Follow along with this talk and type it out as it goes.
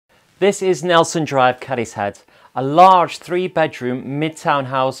This is Nelson Drive, Cadishead, a large 3-bedroom mid-town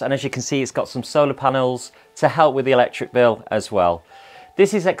house, and as you can see it's got some solar panels to help with the electric bill as well.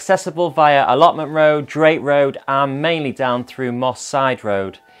 This is accessible via Allotment Road, Drake Road and mainly down through Moss Side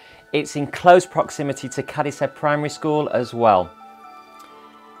Road. It's in close proximity to Cadishead Primary School as well.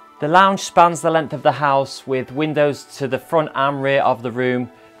 The lounge spans the length of the house with windows to the front and rear of the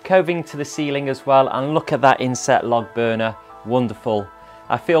room, coving to the ceiling as well, and look at that inset log burner, wonderful.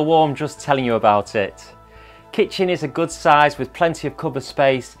 I feel warm just telling you about it. Kitchen is a good size with plenty of cupboard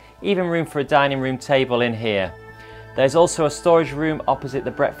space, even room for a dining room table in here. There's also a storage room opposite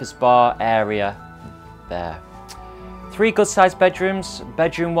the breakfast bar area there. 3 good sized bedrooms,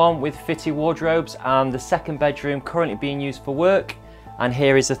 bedroom 1 with fitted wardrobes and the second bedroom currently being used for work, and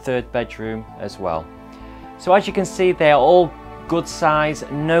here is the third bedroom as well. So as you can see they are all good size,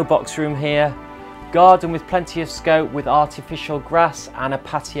 no box room here. Garden with plenty of scope with artificial grass and a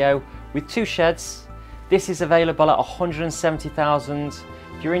patio with 2 sheds. This is available at 170,000.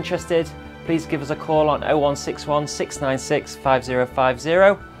 If you're interested, please give us a call on 0161 696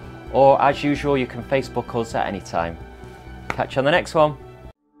 5050, or as usual you can Facebook us at any time. Catch you on the next one.